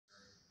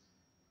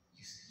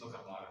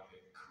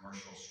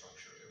commercial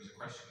structure. There was a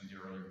question in the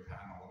earlier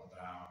panel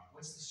about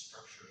what's the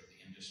structure of the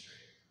industry.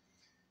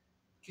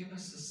 Give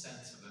us a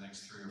sense of the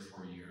next 3 or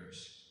 4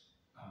 years.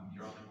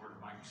 You're on the board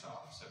of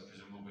Microsoft, so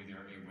presumably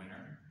there'll be a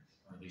winner,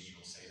 or at least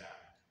you'll say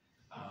that.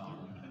 I'm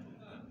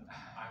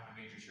a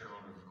major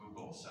shareholder of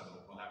Google, so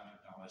we'll have to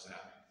acknowledge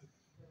that.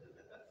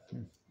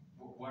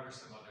 What are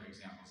some other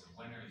examples of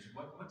winners?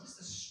 What does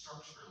the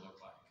structure look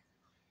like?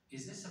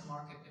 Is this a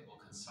market that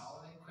will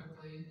consolidate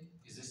quickly?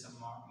 Is this a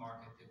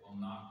market that will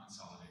not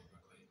consolidate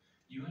quickly?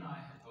 You and I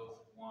have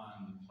both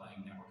won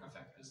playing network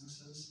effect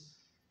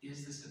businesses.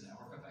 Is this a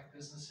network effect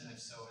business? And if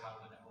so, how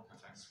do the network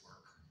effects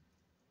work?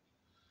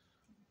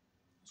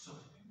 So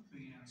I think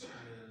the answer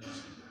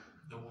is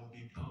there will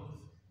be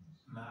both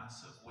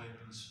massive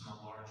wins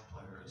from the large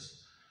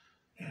players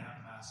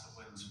and massive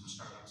wins from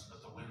startups,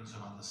 but the wins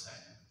are not the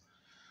same.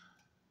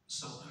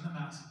 So in the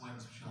massive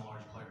wins between the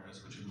large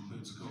players, which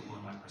includes Google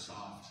and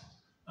Microsoft,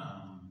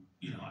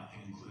 I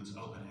think includes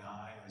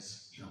OpenAI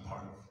as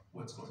part of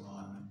what's going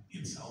on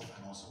itself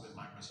and also with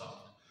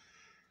Microsoft,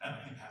 and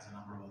I think has a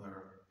number of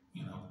other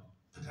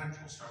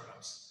potential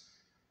startups.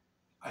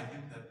 I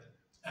think that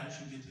as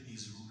you get to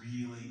these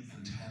really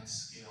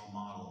intense scale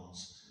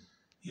models,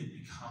 it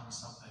becomes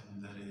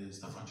something that is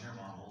the frontier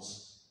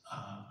models